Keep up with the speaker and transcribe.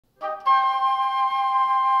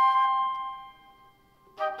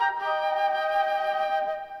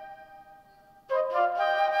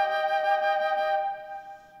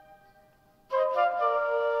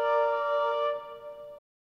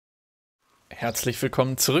Herzlich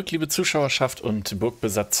willkommen zurück, liebe Zuschauerschaft und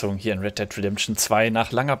Burgbesatzung hier in Red Dead Redemption 2.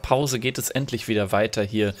 Nach langer Pause geht es endlich wieder weiter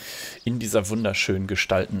hier in dieser wunderschön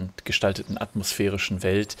gestalteten atmosphärischen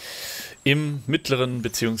Welt im mittleren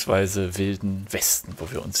bzw. wilden Westen,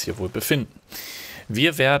 wo wir uns hier wohl befinden.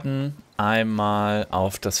 Wir werden einmal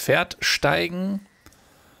auf das Pferd steigen,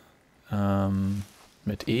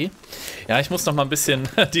 mit E. Ja, ich muss noch mal ein bisschen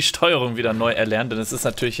die Steuerung wieder neu erlernen, denn es ist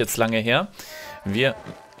natürlich jetzt lange her. Wir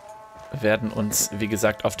werden uns, wie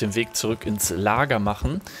gesagt, auf den Weg zurück ins Lager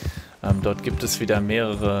machen. Dort gibt es wieder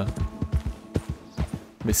mehrere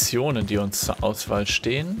Missionen, die uns zur Auswahl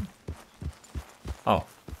stehen. Oh.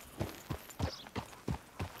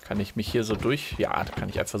 Kann ich mich hier so durch... Ja, da kann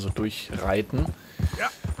ich einfach so durchreiten. Ja.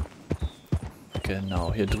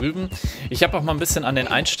 Genau, hier drüben. Ich habe auch mal ein bisschen an den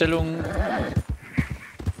Einstellungen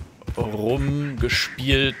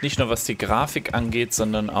rumgespielt. Nicht nur was die Grafik angeht,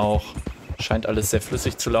 sondern auch... Scheint alles sehr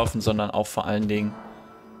flüssig zu laufen, sondern auch vor allen Dingen...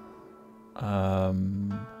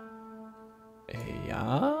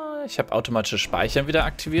 ja, ich habe automatisches Speichern wieder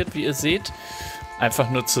aktiviert, wie ihr seht. Einfach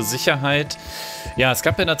nur zur Sicherheit. Ja, es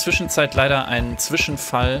gab ja in der Zwischenzeit leider einen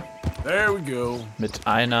Zwischenfall mit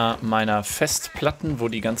einer meiner Festplatten, wo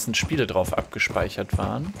die ganzen Spiele drauf abgespeichert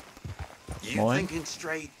waren. Moin.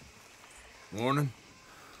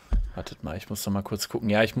 Wartet mal, ich muss noch mal kurz gucken.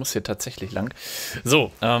 Ja, ich muss hier tatsächlich lang. So,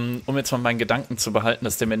 um jetzt mal meinen Gedanken zu behalten,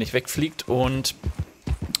 dass der mir nicht wegfliegt. Und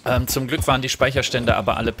zum Glück waren die Speicherstände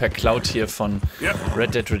aber alle per Cloud hier von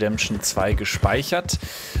Red Dead Redemption 2 gespeichert,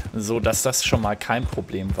 so dass das schon mal kein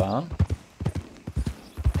Problem war.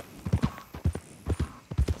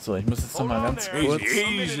 So, ich muss jetzt noch mal ganz kurz...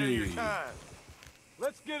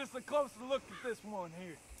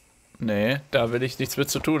 Nee, da will ich nichts mit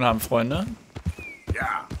zu tun haben, Freunde.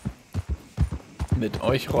 Ja. Mit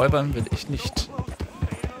euch Räubern will ich nicht.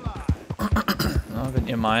 Na, wenn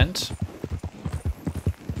ihr meint.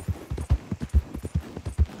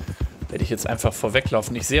 Werde ich jetzt einfach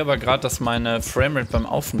vorweglaufen. Ich sehe aber gerade, dass meine Framerate beim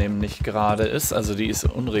Aufnehmen nicht gerade ist. Also die ist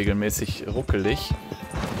unregelmäßig ruckelig.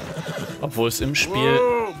 Obwohl es im Spiel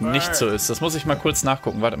nicht so ist. Das muss ich mal kurz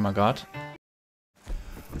nachgucken. Wartet mal gerade.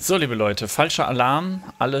 So, liebe Leute, falscher Alarm.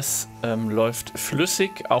 Alles läuft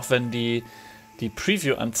flüssig, auch wenn die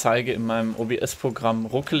Preview-Anzeige in meinem OBS-Programm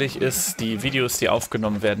ruckelig ist. Die Videos, die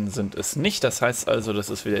aufgenommen werden, sind es nicht. Das heißt also, das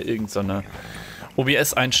ist wieder irgendeine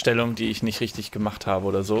OBS-Einstellung, die ich nicht richtig gemacht habe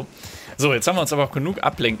oder so. So, jetzt haben wir uns aber auch genug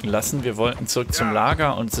ablenken lassen. Wir wollten zurück zum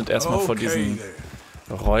Lager und sind erstmal vor diesen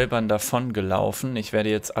Räubern davon gelaufen. Ich werde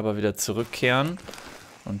jetzt aber wieder zurückkehren.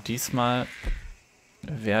 Und diesmal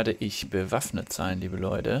werde ich bewaffnet sein, liebe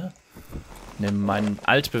Leute. Nehme meinen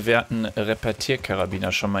altbewährten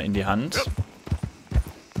Repetierkarabiner schon mal in die Hand.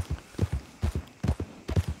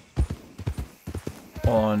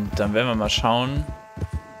 Und dann werden wir mal schauen,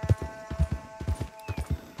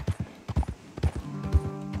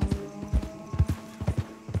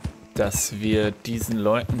 dass wir diesen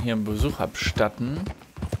Leuten hier einen Besuch abstatten.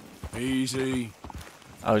 Easy.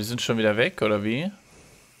 Aber die sind schon wieder weg, oder wie?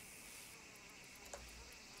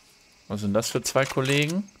 Was sind das für zwei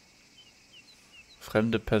Kollegen?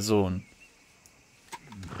 Fremde Person.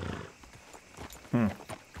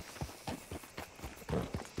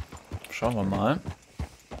 Schauen wir mal.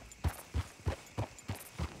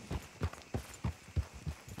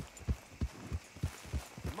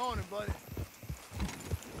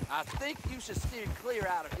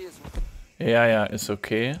 Ja, ja, ist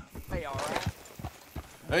okay.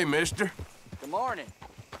 Hey, Mister. Good morning.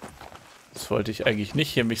 Das wollte ich eigentlich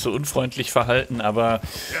nicht, hier mich so unfreundlich verhalten, aber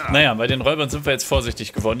naja, bei den Räubern sind wir jetzt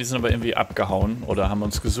vorsichtig geworden. Die sind aber irgendwie abgehauen oder haben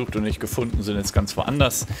uns gesucht und nicht gefunden, sind jetzt ganz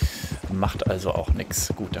woanders. Macht also auch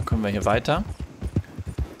nichts. Gut, dann können wir hier weiter.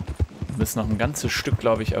 Wir müssen noch ein ganzes Stück,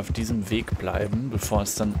 glaube ich, auf diesem Weg bleiben, bevor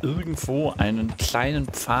es dann irgendwo einen kleinen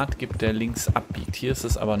Pfad gibt, der links abbiegt. Hier ist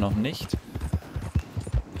es aber noch nicht.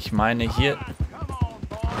 Ich meine, hier...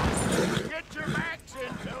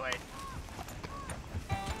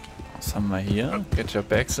 Was haben wir hier? Get your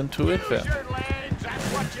bags into it.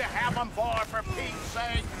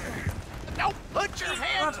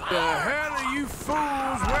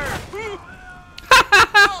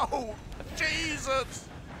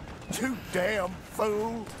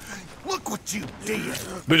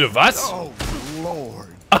 Bitte was?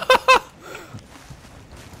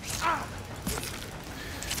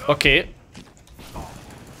 Okay.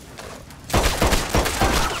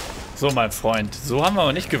 So, mein Freund. So haben wir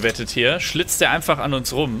aber nicht gewettet hier. Schlitzt der einfach an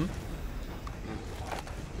uns rum.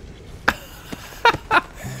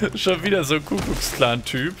 Schon wieder so ein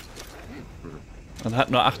Kuckucksklan-Typ. Und hat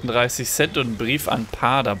nur 38 Cent und einen Brief an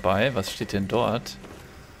Paar dabei. Was steht denn dort?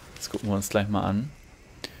 Das gucken wir uns gleich mal an.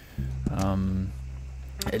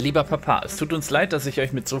 Lieber Papa, es tut uns leid, dass ich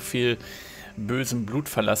euch mit so viel bösem Blut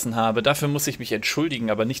verlassen habe. Dafür muss ich mich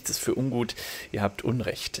entschuldigen, aber nichts ist für ungut. Ihr habt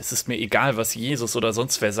Unrecht. Es ist mir egal, was Jesus oder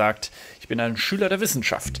sonst wer sagt. Ich bin ein Schüler der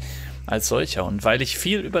Wissenschaft als solcher. Und weil ich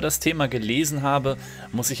viel über das Thema gelesen habe,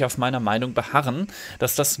 muss ich auf meiner Meinung beharren,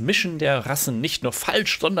 dass das Mischen der Rassen nicht nur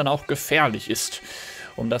falsch, sondern auch gefährlich ist.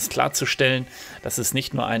 Um das klarzustellen, das ist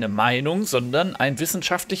nicht nur eine Meinung, sondern ein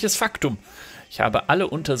wissenschaftliches Faktum. Ich habe alle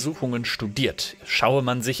Untersuchungen studiert. Schaue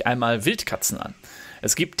man sich einmal Wildkatzen an.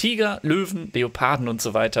 Es gibt Tiger, Löwen, Leoparden und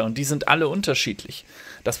so weiter und die sind alle unterschiedlich.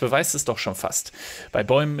 Das beweist es doch schon fast. Bei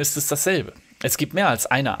Bäumen ist es dasselbe. Es gibt mehr als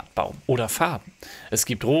eine Art Baum oder Farben. Es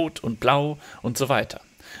gibt Rot und Blau und so weiter.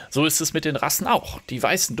 So ist es mit den Rassen auch. Die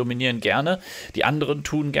Weißen dominieren gerne, die anderen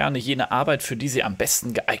tun gerne jene Arbeit, für die sie am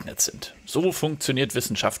besten geeignet sind. So funktioniert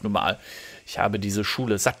Wissenschaft nun mal. Ich habe diese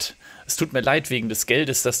Schule satt. Es tut mir leid wegen des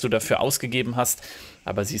Geldes, das du dafür ausgegeben hast,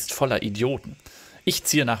 aber sie ist voller Idioten. Ich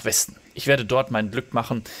ziehe nach Westen. Ich werde dort mein Glück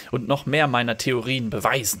machen und noch mehr meiner Theorien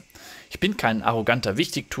beweisen. Ich bin kein arroganter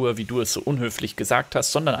Wichtigtuer, wie du es so unhöflich gesagt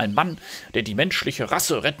hast, sondern ein Mann, der die menschliche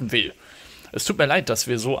Rasse retten will. Es tut mir leid, dass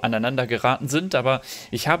wir so aneinander geraten sind, aber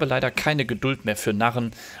ich habe leider keine Geduld mehr für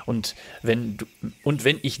Narren und wenn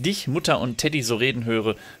ich dich, Mutter und Teddy so reden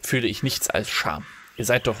höre, fühle ich nichts als Scham. Ihr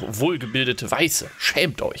seid doch wohlgebildete Weiße.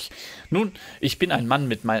 Schämt euch. Nun, ich bin ein Mann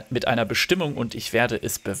mit einer Bestimmung und ich werde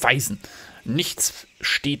es beweisen. Nichts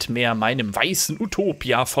steht mehr meinem weißen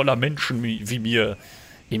Utopia voller Menschen wie mir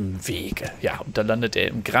im Wege. Ja, und dann landet er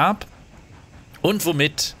im Grab. Und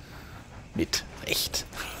womit? Mit Recht.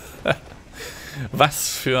 Was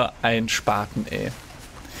für ein Spaten, ey.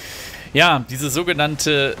 Ja, diese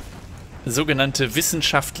sogenannte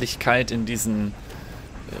Wissenschaftlichkeit in diesen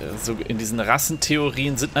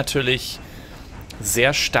Rassentheorien sind natürlich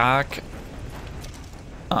sehr stark,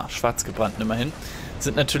 schwarz gebrannt immerhin,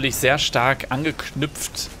 sind natürlich sehr stark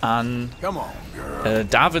angeknüpft an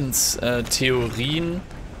Darwins Theorien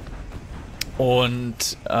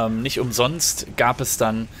und nicht umsonst gab es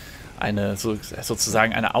dann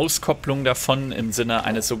sozusagen eine Auskopplung davon im Sinne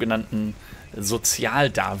eines sogenannten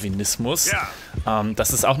Sozialdarwinismus. Ja.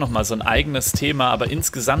 Das ist auch nochmal so ein eigenes Thema, aber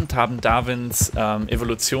insgesamt haben Darwins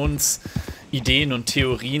Evolutionsideen und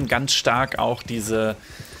Theorien ganz stark auch diese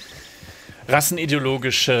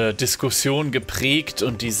rassenideologische Diskussion geprägt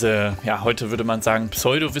und diese, ja, heute würde man sagen,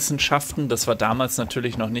 Pseudowissenschaften. Das war damals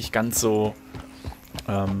natürlich noch nicht ganz so,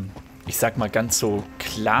 ich sag mal, ganz so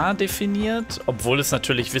klar definiert, obwohl es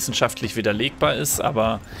natürlich wissenschaftlich widerlegbar ist,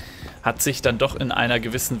 aber hat sich dann doch in einer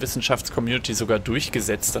gewissen Wissenschaftscommunity sogar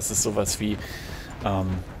durchgesetzt, dass es sowas wie,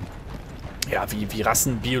 wie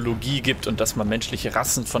Rassenbiologie gibt und dass man menschliche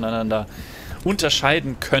Rassen voneinander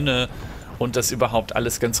unterscheiden könne und das überhaupt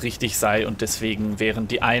alles ganz richtig sei und deswegen wären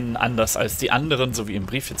die einen anders als die anderen, so wie im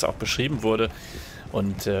Brief jetzt auch beschrieben wurde.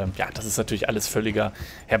 Und das ist natürlich alles völliger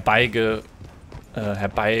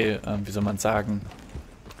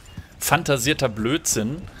fantasierter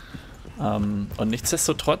Blödsinn. Und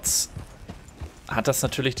nichtsdestotrotz hat das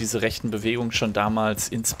natürlich diese rechten Bewegungen schon damals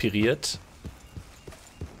inspiriert,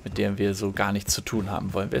 mit der wir so gar nichts zu tun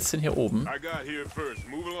haben wollen. Wer ist denn hier oben?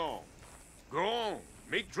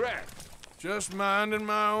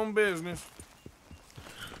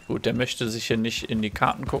 Gut, der möchte sich hier nicht in die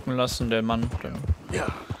Karten gucken lassen, der Mann. Dann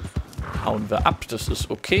hauen wir ab, das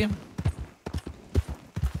ist okay.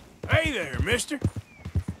 Hey there, mister.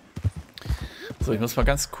 So, ich muss mal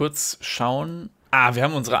ganz kurz schauen. Wir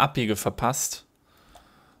haben unsere Abbiege verpasst.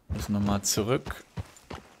 Müssen nochmal zurück.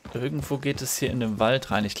 Irgendwo geht es hier in den Wald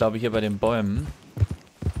rein. Ich glaube hier bei den Bäumen.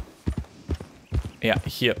 Ja,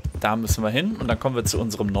 hier. Da müssen wir hin. Und dann kommen wir zu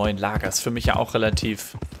unserem neuen Lager. Ist für mich ja auch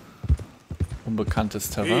relativ unbekanntes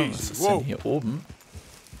Terrain. Was ist denn hier oben?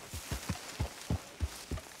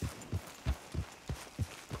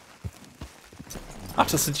 Ach,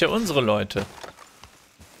 das sind ja unsere Leute.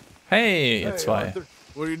 Hey, ihr zwei. Arthur,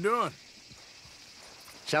 what are you doing?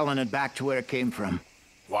 Selling it back to where it came from.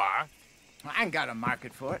 Why? I ain't got a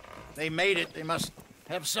market for it. They made it. They must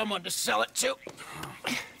have someone to sell it to.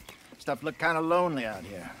 Stuff look kind of lonely out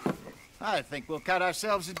here. I think we'll cut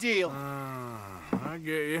ourselves a deal. I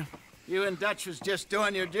get you. You and Dutch was just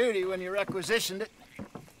doing your duty when you requisitioned it.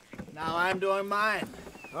 Now I'm doing mine.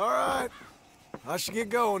 All right. I should get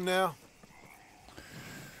going now.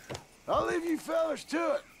 I'll leave you fellas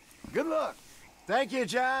to it. Good luck. Thank you,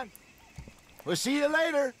 John. We'll see you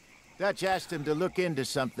later. Dutch asked him to look into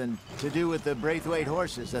something to do with the Braithwaite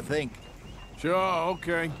horses, I think. Sure,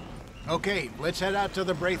 okay. Okay, let's head out to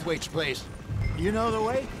the Braithwaite's place. You know the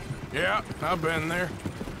way? Yeah, I've been there.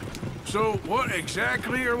 So, what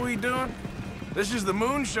exactly are we doing? This is the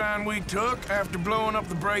moonshine we took after blowing up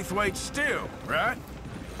the Braithwaite still, right?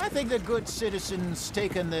 I think that good citizens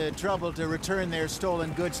taking the trouble to return their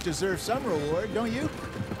stolen goods deserve some reward, don't you?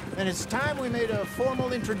 And it's time we made a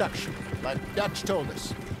formal introduction, like Dutch told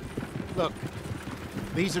us. Look,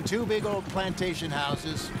 these are two big old plantation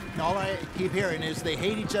houses, and all I keep hearing is they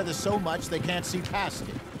hate each other so much they can't see past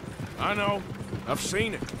it. I know. I've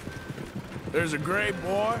seen it. There's a gray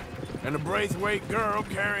boy and a Braithwaite girl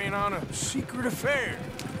carrying on a secret affair.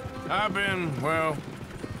 I've been, well,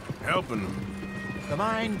 helping them. The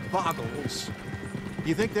mind boggles.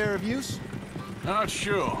 You think they're of use? Not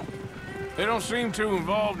sure. They don't seem too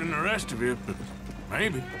involved in the rest of it, but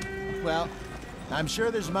maybe. Well, I'm sure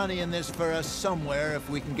there's money in this for us somewhere if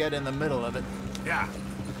we can get in the middle of it. Yeah.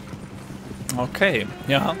 Okay,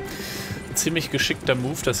 ja. Ein ziemlich geschickter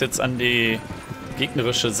Move, das jetzt an die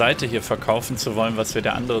gegnerische Seite hier verkaufen zu wollen, was wir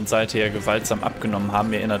der anderen Seite ja gewaltsam abgenommen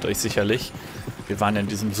haben. Ihr erinnert euch sicherlich. Wir waren ja in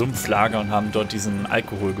diesem Sumpflager und haben dort diesen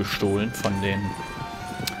Alkohol gestohlen von den...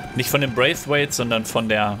 Nicht von den Braithwaite, sondern von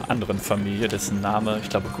der anderen Familie, dessen Name, ich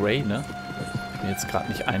glaube, Gray, ne? Mir jetzt gerade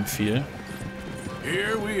nicht einfiel.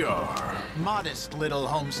 Here we are. Modest little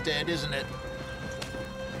homestead, isn't it?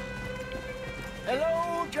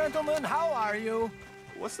 Hello, gentlemen. How are you?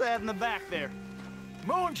 What's that in the back there?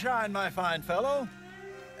 Moonshine, my fine fellow.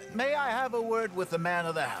 May I have a word with the man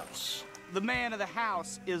of the house? The man of the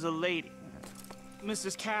house is a lady,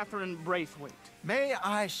 Mrs. Catherine Braithwaite. May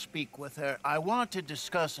I speak with her? I want to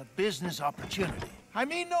discuss a business opportunity. I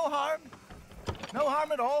mean no harm. No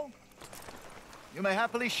harm at all. You may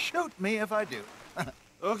happily shoot me if I do.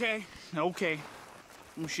 Okay.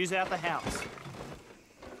 She's at the house.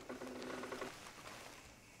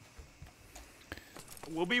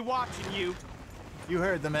 We'll be watching you. You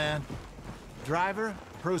heard the man. Driver,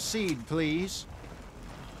 proceed, please.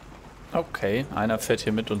 Okay, einer fährt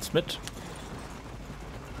hier mit uns mit.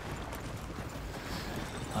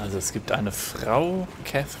 Also es gibt eine Frau,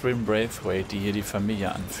 Catherine Braithwaite, die hier die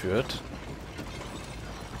Familie anführt.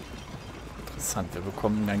 Interessant, wir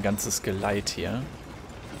bekommen ein ganzes Geleit hier.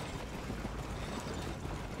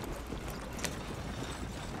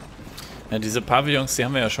 Ja, diese Pavillons, die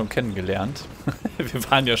haben wir ja schon kennengelernt. Wir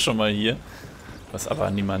waren ja schon mal hier, was aber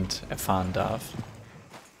niemand erfahren darf.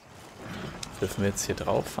 Dürfen wir jetzt hier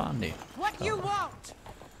drauf fahren? Nee. What you want?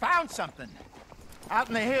 Found something. Out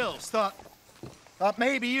in the hills. Thought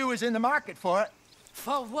maybe you was in the market for it.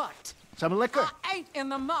 For what? Some liquor. I ain't in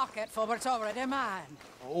the market for what's already mine.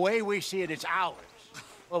 The way we see it, it's ours.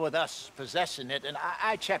 Well, with us possessing it, and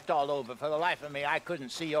I checked all over. For the life of me, I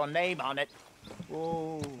couldn't see your name on it.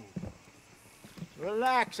 Oh.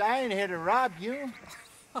 Relax, I ain't here to rob you.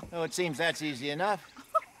 Oh, it seems that's easy enough.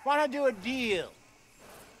 Why not do a deal?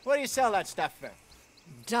 What do you sell that stuff for?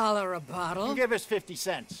 $1 a bottle? You give us 50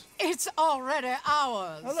 cents. It's already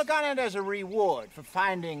ours. Well, look on it as a reward for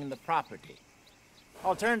finding the property.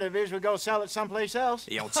 Alternative is we go sell it someplace else.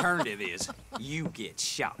 The alternative is you get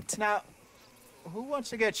shot. Now, who wants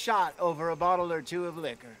to get shot over a bottle or two of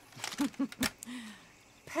liquor?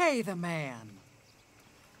 Pay the man.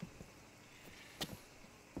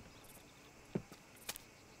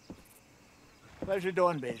 Pleasure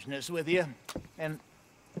doing business with you. And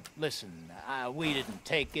listen, we didn't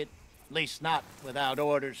take it. At least not without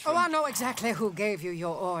orders from... Oh, I know exactly who gave you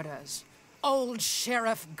your orders. Old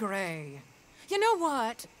Sheriff Gray. You know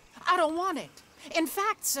what? I don't want it. In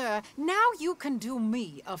fact, sir, now you can do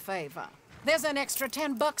me a favor. There's an extra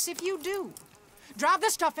 $10 if you do. Drive the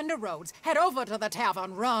stuff into Rhodes, head over to the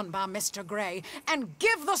tavern run by Mr. Gray, and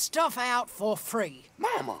give the stuff out for free.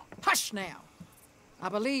 Mama! Hush now. I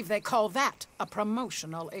believe they call that a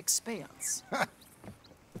promotional expense.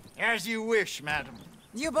 As you wish, madam.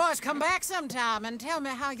 You boys come back sometime and tell me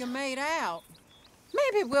how you made out.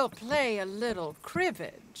 Maybe we'll play a little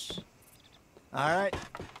cribbage. All right.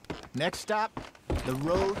 Next stop, the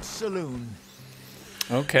Rhodes Saloon.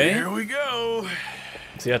 Okay. Here we go.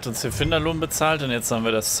 Sie hat uns den Finderlohn bezahlt und jetzt sollen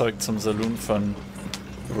wir das Zeug zum Saloon von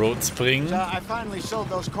Rhodes bringen. So I finally sold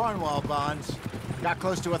those Cornwall bonds. Got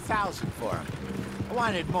close to 1,000 for them. I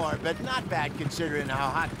wanted more, but not bad considering how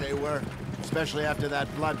hot they were, especially after that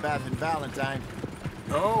bloodbath in Valentine.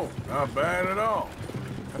 No, not bad at all.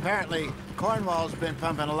 Apparently, Cornwall's been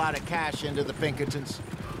pumping a lot of cash into the Pinkertons.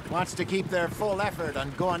 Wants to keep their full effort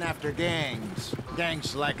on going after gangs.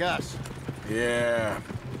 Gangs like us. Yeah,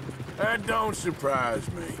 that don't surprise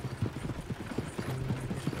me.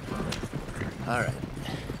 All right.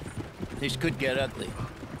 This could get ugly.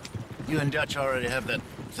 You and Dutch already have that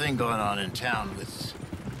thing going on in town with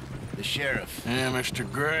the sheriff. Yeah, Mr.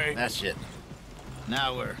 Gray. That's it.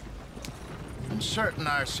 Now we're inserting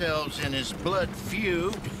ourselves in his blood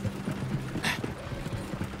feud.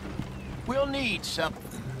 We'll need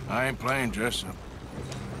something. I ain't playing dress up.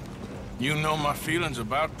 You know my feelings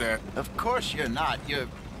about that. Of course you're not.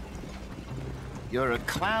 You're a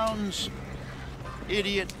clown's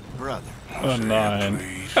idiot brother. Oh nein.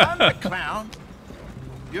 I'm the clown.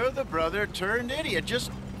 You're the brother turned idiot. Just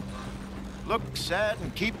look sad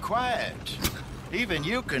and keep quiet. Even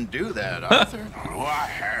you can do that, Arthur. Oh, I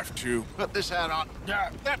have to. Put this hat on.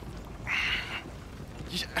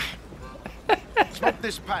 Smoke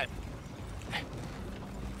this pipe.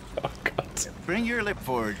 Oh Gott. Bring your lip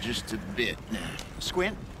forward just a bit.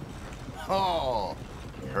 Squint. Oh,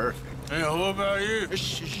 perfect. Hey, what about you?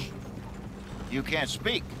 Shh. You can't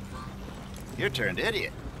speak. You're turned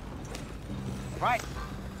idiot. Right.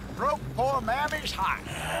 Broke poor Mammy's heart.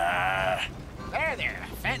 There,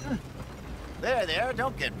 Fenton. There,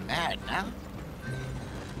 don't get mad now.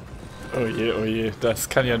 Oh je, das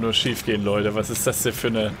kann ja nur schief gehen, Leute. Was ist das denn für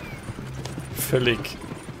eine völlig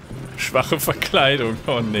schwache Verkleidung?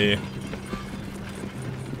 Oh nee.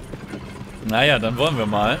 Naja, dann wollen wir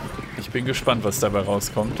mal. Ich bin gespannt, was dabei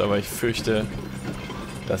rauskommt, aber ich fürchte,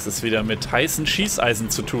 dass es wieder mit heißen Schießeisen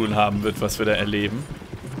zu tun haben wird, was wir da erleben.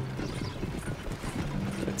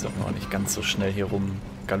 Jetzt sollten wir auch nicht ganz so schnell hier rum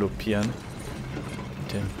galoppieren.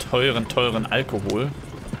 Den teuren Alkohol,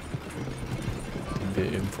 den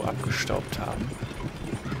wir irgendwo abgestaubt haben.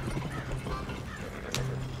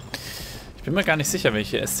 Ich bin mir gar nicht sicher, wenn ich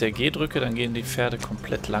hier STRG drücke, dann gehen die Pferde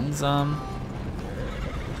komplett langsam.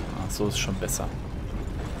 Ach, so ist schon besser.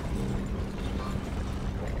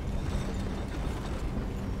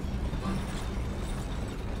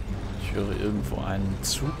 Ich höre irgendwo einen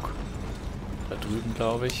Zug. Da drüben,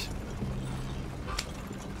 glaube ich.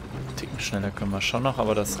 Ticken schneller können wir schon noch,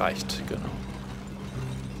 aber das reicht, genau.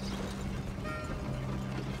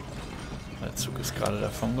 Der Zug ist gerade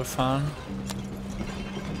davon gefahren.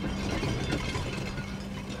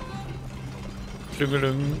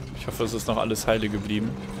 Klüngelüng. Ich hoffe, es ist noch alles heile geblieben.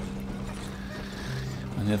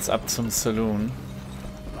 Und jetzt ab zum Saloon.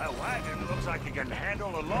 That wagon looks like it can handle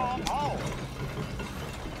a long haul.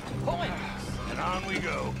 And on we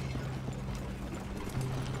go.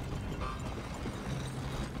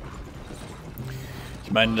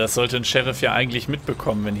 Ich meine, das sollte ein Sheriff ja eigentlich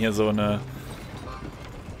mitbekommen, wenn hier so eine,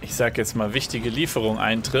 ich sag jetzt mal, wichtige Lieferung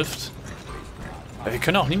eintrifft. Aber wir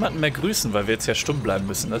können auch niemanden mehr grüßen, weil wir jetzt ja stumm bleiben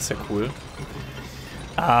müssen. Das ist ja cool.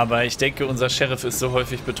 Aber ich denke, unser Sheriff ist so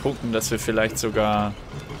häufig betrunken, dass wir vielleicht sogar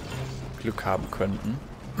Glück haben könnten.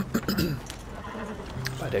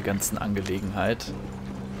 Bei der ganzen Angelegenheit.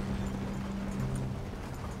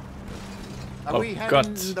 Oh Gott.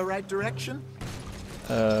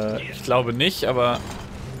 Ich glaube nicht, aber...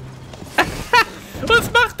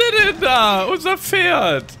 Was macht der denn da? Unser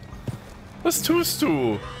Pferd! Was tust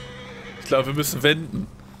du? Ich glaube, wir müssen wenden.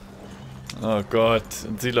 Oh Gott.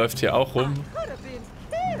 Und sie läuft hier auch rum.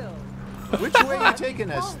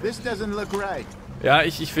 Ja,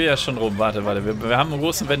 ich will ja schon rum. Warte. Wir haben einen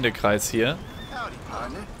großen Wendekreis hier.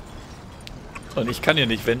 Und ich kann hier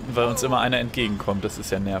nicht wenden, weil uns immer einer entgegenkommt. Das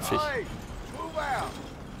ist ja nervig.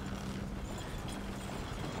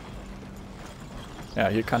 Ja,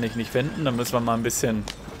 hier kann ich nicht wenden. Dann müssen wir mal ein bisschen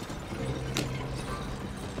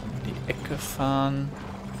um die Ecke fahren.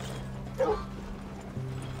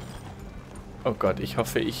 Oh Gott, ich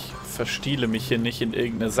hoffe, ich verstiele mich hier nicht in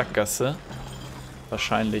irgendeine Sackgasse.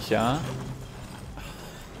 Wahrscheinlich ja.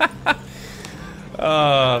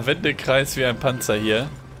 Wendekreis wie ein Panzer hier.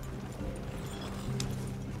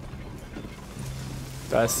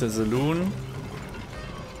 Da ist der Saloon.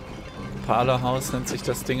 Parlerhaus nennt sich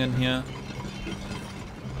das Ding hier.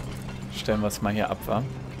 Stellen wir es mal hier ab, wa?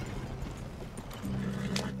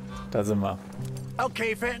 Da sind wir.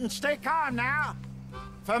 Okay, Fenton, stay calm now.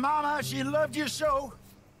 For Mama, she loved you so.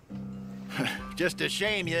 Just a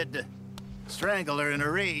shame you had to strangle her in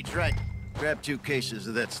a rage, right? Grab 2 cases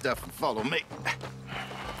of that stuff and follow me.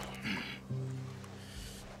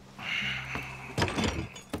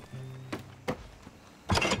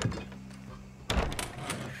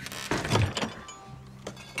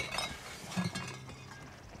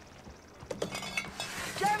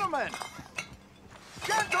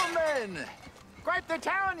 Gentlemen! Quite the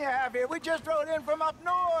town you have here. We just rode in from up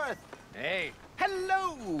north. Hey.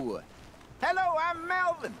 Hello. Hello, I'm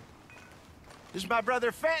Melvin. This is my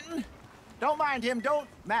brother Fenton. Don't mind him. Don't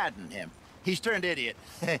madden him. He's turned idiot.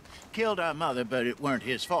 Killed our mother, but it weren't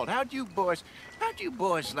his fault. How'd you boys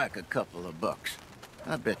like a couple of bucks?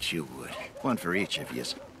 I bet you would. One for each of you.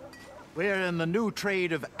 We're in the new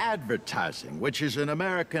trade of advertising, which is an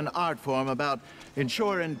American art form about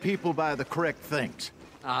ensuring people buy the correct things.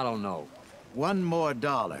 I don't know. $1 more.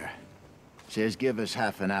 Says give us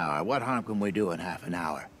half an hour. What harm can we do in half an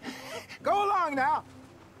hour? Go along now.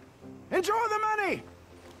 Enjoy the money.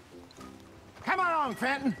 Come along,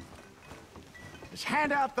 Fenton. Just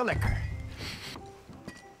hand out the liquor.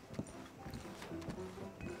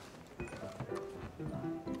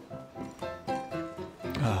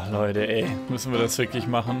 Ah, Leute, ey. Müssen wir das wirklich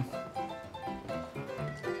machen?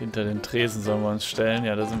 Hinter den Tresen sollen wir uns stellen.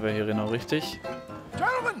 Ja, da sind wir hier genau richtig.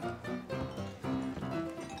 Gentlemen!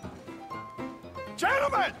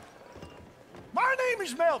 Gentlemen! My name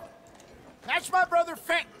is Melvin. That's my brother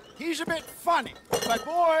Fenton. He's a bit funny, but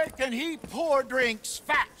boy, can he pour drinks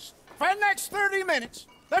fast. For the next 30 minutes,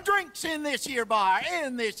 the drinks in this here bar,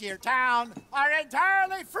 in this here town, are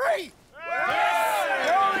entirely free. Yes.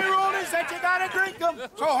 The only rule is that you gotta drink them.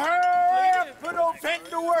 So hurry up, put old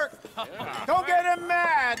Fenton to work. Don't get him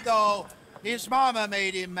mad, though. His mama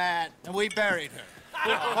made him mad, and we buried her.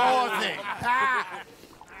 Poor thing.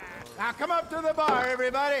 Now come up to the bar,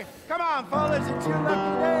 everybody. Come on, fellas, it's your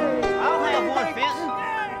lucky day. I'll have one, Fenton.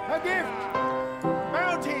 A gift.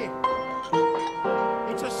 Bounty.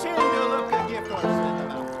 It's a sin to look a gift horse in the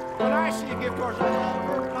mouth. When I see a gift horse, I don't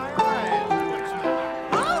avert my eyes.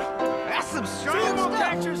 That's some strong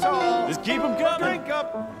stuff. Just keep them coming. Drink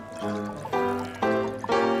up.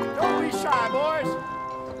 Don't be shy, boys.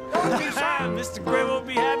 Don't be shy. Mr. Gray won't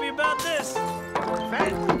be happy about this.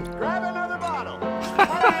 Fenton, grab another bottle.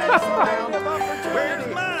 Where's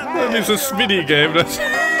mine? Und dieses Minigame, das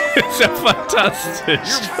ist ja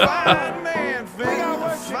fantastisch. Fine man, Fenton.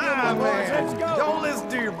 Fine man. Don't listen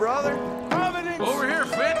to your brother. Over here,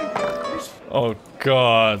 Fenton. Oh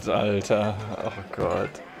Gott, Alter. Oh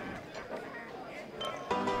Gott.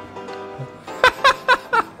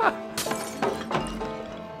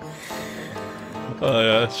 Oh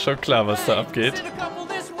ja, ist schon klar, was da abgeht. Send a couple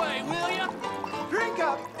this way, will ya? Drink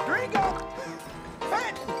up, drink up.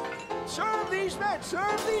 Fenton, serve these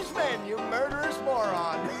men, you murderous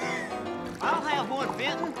moron. I'll have one,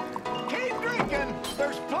 Fenton. Keep drinking.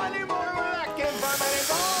 There's plenty more where that came from, and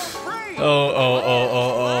it's all free.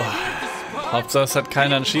 Oh. Hauptsache es hat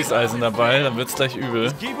keiner ein Schießeisen dabei, dann wird's gleich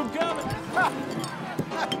übel. Keep them coming.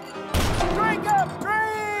 Drink up,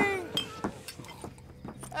 drink.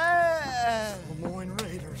 Lemoyne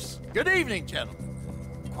Raiders. Good evening, gentlemen.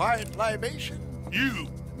 Quiet libation. You!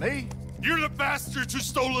 Me? You're the bastards who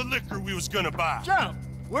stole the liquor we was gonna buy. Gentlemen,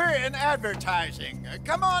 we're in advertising.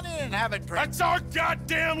 Come on in and have a drink. That's our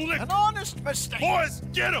goddamn liquor! An honest mistake. Boys,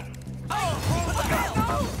 get him!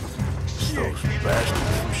 Those bastards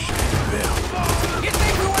from Spiel. You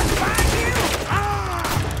think we wouldn't find you?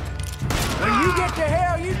 When you get to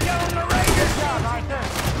hell, you tell them the Raiders job right there.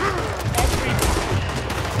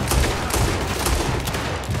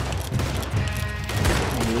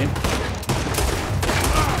 Nee.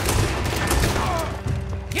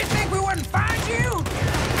 You think we wouldn't find you?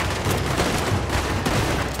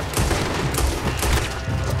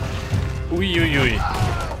 Uiuiui.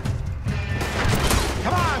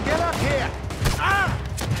 Come on, get up here.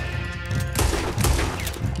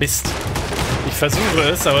 Mist. Ich versuche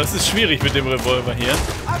es, aber es ist schwierig mit dem Revolver hier.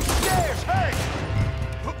 Upstairs, hurry.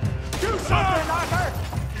 Do something, Arthur.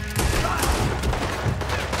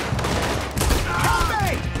 Help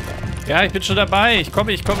me. Ja, ich bin schon dabei. Ich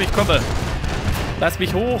komme. Lass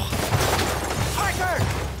mich hoch. Arthur.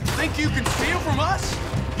 Think you can steal from us?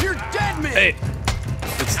 You're dead men! Ey,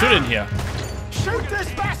 was willst du denn hier? Shoot this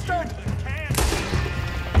bastard.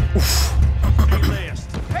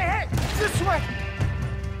 Hey, this way.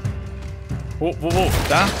 Wo?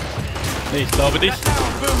 Da? Nee, ich glaube nicht.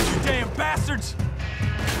 You damn bastards!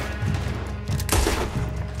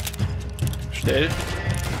 Schnell.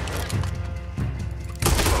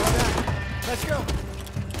 Let's go.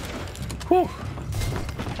 Puh.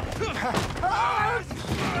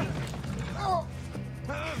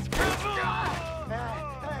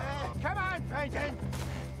 Come on, Peyton.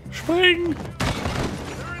 Springen.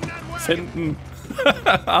 Finden.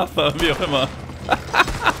 Arthur, wie auch immer.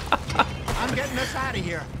 I'm getting us out of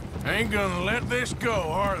here. Ain't gonna let this go,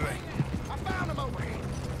 are they? I found them over here.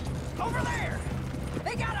 Over there!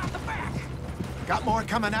 They got out the back! Got more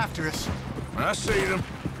coming after us. I see them.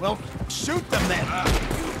 Well, shoot them then.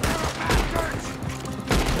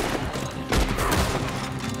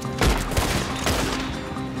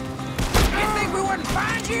 You think we wouldn't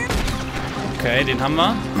find you? Okay, den haben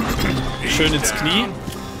wir. Schön ins Knie.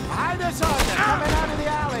 Behind us, Arthur. Coming out of the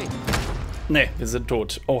alley. Ne, wir sind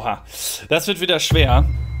tot. Oha. Das wird wieder schwer.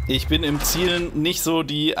 Ich bin im Zielen nicht so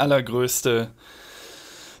der allergrößte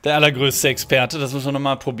Experte. Das müssen wir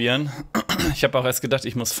nochmal probieren. Ich habe auch erst gedacht,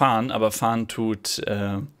 ich muss fahren, aber fahren tut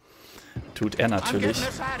er I'm natürlich. getting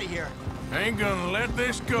us out of here. Ain't gonna let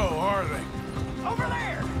this go, are they? Over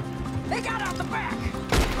there! They got out the back!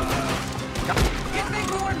 You think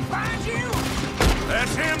we wouldn't find you?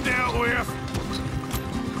 That's him dealt with.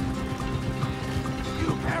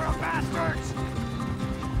 You pair of bastards!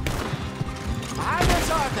 Behind us,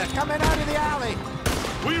 Arthur, coming out of the alley.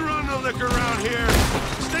 We run the liquor around here.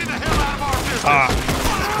 Stay the hell out of our business.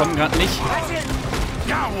 Ich komme gerade nicht. That's it!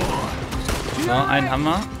 Got one. So, einen haben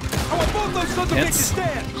wir. I want both those sons of bitches Jetzt.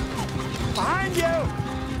 dead! Behind you!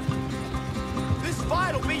 This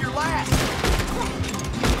fight will be your last!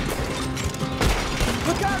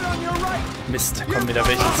 Look out on your right! Mist, kommen wieder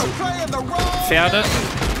welche zu. Playing the wrong Pferde.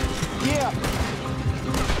 Yeah!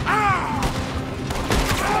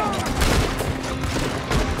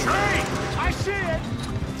 Trey! I see it!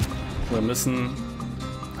 Wir müssen...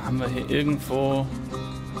 Haben wir hier irgendwo...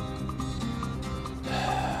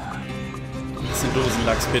 Ein bisschen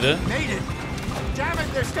Dosenlachs, bitte. Made it. Damn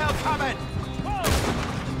it, they're still coming.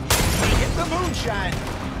 Get the moonshine.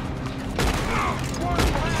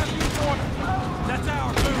 That's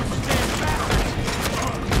our move, stand back!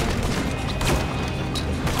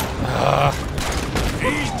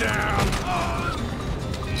 He's down.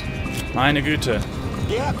 Meine Güte.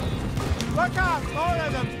 Yep. Look out, more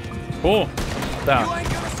of them. Oh, da. You ain't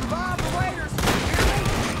gonna survive the raiders!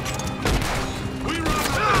 We run the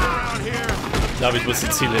liquor around here. Ich glaube, ich muss die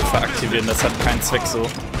Zielhilfe aktivieren. Das hat keinen Zweck so.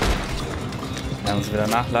 Ja, muss wieder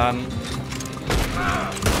nachladen.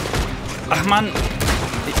 Ach Mann!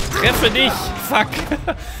 Ich treffe dich! Fuck!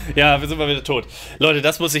 Ja, wir sind mal wieder tot. Leute,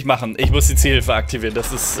 das muss ich machen. Ich muss die Zielhilfe aktivieren.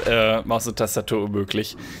 Das ist Maus und Tastatur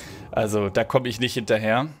unmöglich. Also, da komme ich nicht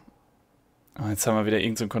hinterher. Oh, jetzt haben wir wieder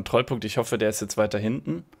irgendeinen Kontrollpunkt. Ich hoffe, der ist jetzt weiter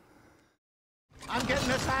hinten. I'm getting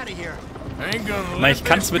us out of here. Ain't gonna Na, let ich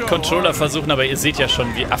kann es this mit go, Controller are we? versuchen, aber ihr seht ja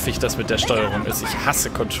schon, wie affig das mit der Steuerung ist. Ich hasse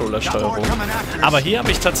Controller-Steuerung. Aber hier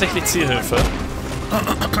habe ich tatsächlich Zielhilfe.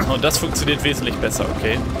 Und das funktioniert wesentlich besser,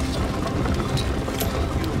 okay?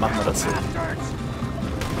 Machen wir das so.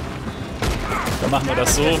 Dann machen wir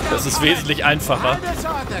das so. Das ist wesentlich einfacher. Behind us,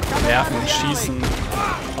 Arthur, coming out Werfen of und the alley. schießen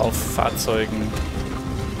auf Fahrzeugen.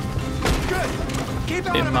 Keep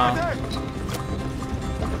on him, Immer. Arthur.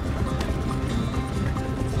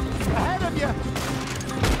 Ahead of you.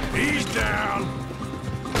 He's down.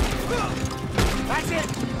 That's it!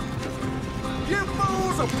 You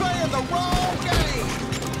fools are playing the wrong game!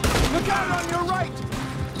 Look out on your right!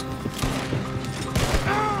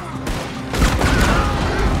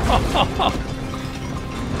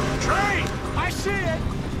 Trey! I see it!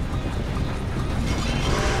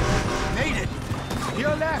 Made it.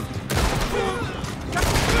 Your left.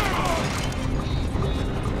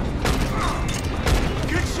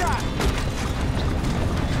 Good shot!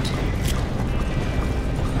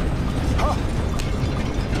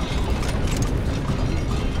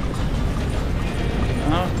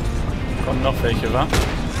 Ja, kommen noch welche, wa?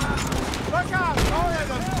 Look out! More of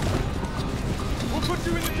them! We'll put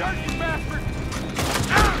you in the dirt, you bastard!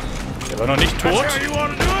 Der war noch nicht tot. That's how you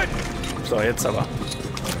wanna do it? So, jetzt aber.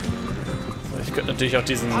 So, ich könnte natürlich auch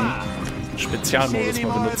diesen Spezialmodus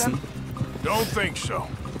mal benutzen. Don't think so.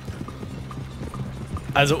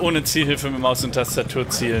 Also ohne Zielhilfe mit Maus und Tastatur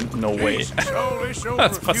zielen, no way. Jesus, holy, so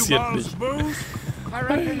Das for a few passiert bottles nicht. of booze? I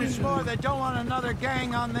reckon it's more they don't want another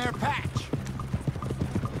gang on their patch.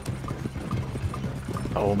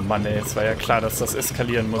 Oh Mann, ey, es war ja klar, dass das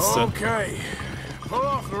eskalieren musste. Okay. Pull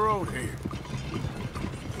off the road here.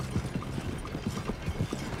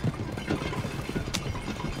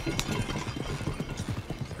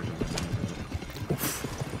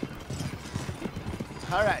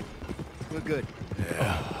 All right, we're good.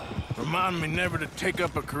 Remind me never to take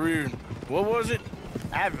up a career in, what was it?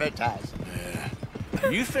 Advertising.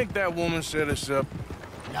 You think that woman set us up?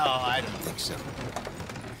 No, I don't think so.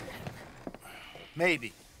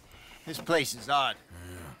 Maybe. This place is odd.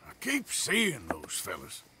 I keep seeing those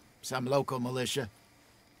fellas. Some local militia.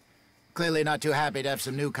 Clearly not too happy to have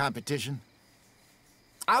some new competition.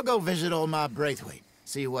 I'll go visit old Ma Braithwaite,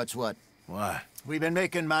 see what's what. Why? We've been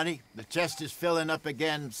making money. The chest is filling up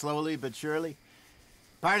again, slowly but surely.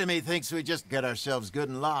 Part of me thinks we just get ourselves good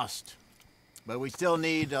and lost. But we still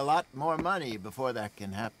need a lot more money before that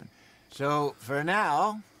can happen. So, for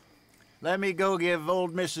now, let me go give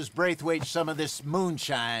old Mrs. Braithwaite some of this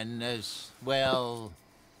moonshine as, well,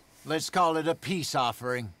 let's call it a peace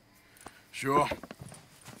offering. Sure.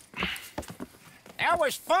 That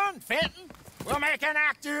was fun, Fenton. We'll make an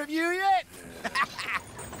actor of you yet.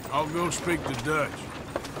 I'll go speak to Dutch.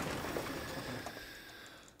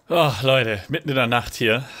 Oh, Leute, mitten in der Nacht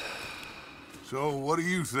hier. So, what do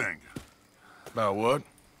you think? About what?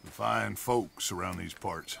 The fine folks around these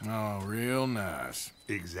parts. Oh, real nice.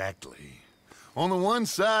 Exactly. On the one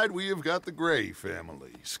side, we have got the Gray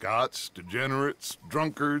family. Scots, degenerates,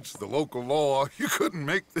 drunkards, the local law. You couldn't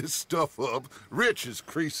make this stuff up. Rich as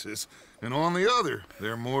Croesus. And on the other,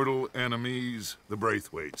 their mortal enemies, the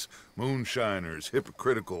Braithwaites. Moonshiners,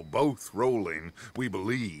 hypocritical, both rolling, we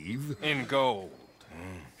believe. In gold.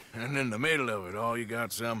 And in the middle of it all, you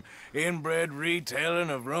got some inbred retelling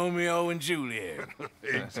of Romeo and Juliet.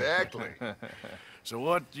 Exactly. So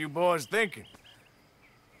what you boys thinking?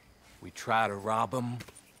 We try to rob them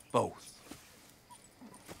both.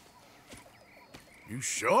 You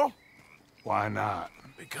sure? Why not?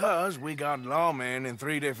 Because we got lawmen in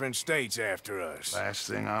 3 different states after us. Last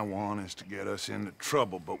thing I want is to get us into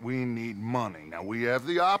trouble, but we need money. Now, we have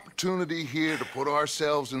the opportunity here to put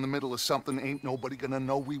ourselves in the middle of something ain't nobody gonna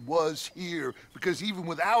know we was here, because even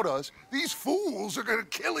without us, these fools are gonna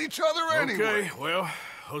kill each other anyway. Okay, well,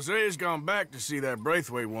 Hosea's gone back to see that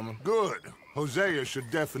Braithwaite woman. Good. Hosea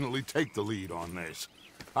should definitely take the lead on this.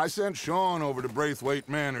 I sent Sean over to Braithwaite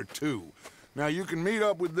Manor, too. Now, you can meet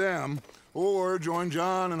up with them, or join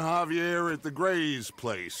John and Javier at the Gray's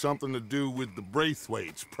place. Something to do with the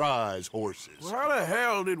Braithwaite's prize horses. Well, how the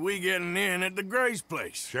hell did we get an in at the Gray's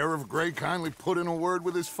place? Sheriff Gray kindly put in a word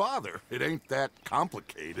with his father. It ain't that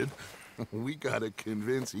complicated. We gotta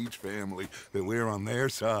convince each family that we're on their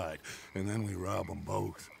side, and then we rob them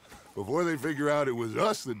both. Before they figure out it was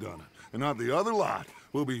us that done it, and not the other lot,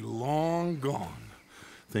 we'll be long gone.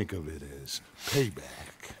 Think of it as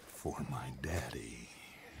payback for my daddy.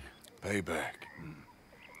 Payback.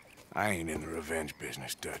 I ain't in the revenge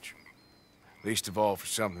business, Dutch. Least of all for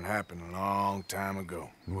something happened a long time ago.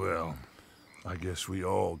 Well, I guess we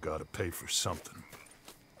all gotta pay for something.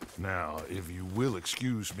 Now, if you will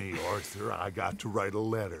excuse me, Arthur, I got to write a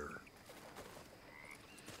letter.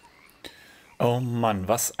 Oh Mann,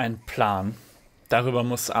 was ein Plan. Darüber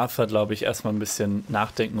muss Arthur, glaube ich, erstmal ein bisschen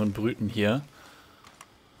nachdenken und brüten hier.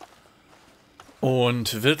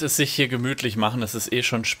 Und wird es sich hier gemütlich machen. Es ist eh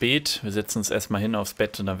schon spät. Wir setzen uns erstmal hin aufs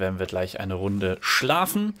Bett und dann werden wir gleich eine Runde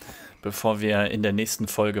schlafen, bevor wir in der nächsten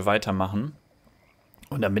Folge weitermachen.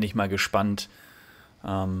 Und dann bin ich mal gespannt,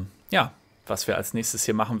 ja, was wir als nächstes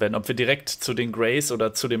hier machen werden. Ob wir direkt zu den Grays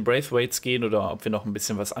oder zu den Braithwaites gehen oder ob wir noch ein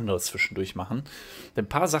bisschen was anderes zwischendurch machen. Denn ein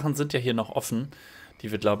paar Sachen sind ja hier noch offen, die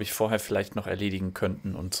wir, glaube ich, vorher vielleicht noch erledigen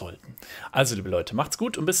könnten und sollten. Also, liebe Leute, macht's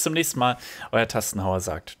gut und bis zum nächsten Mal. Euer Tastenhauer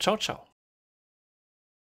sagt ciao, ciao.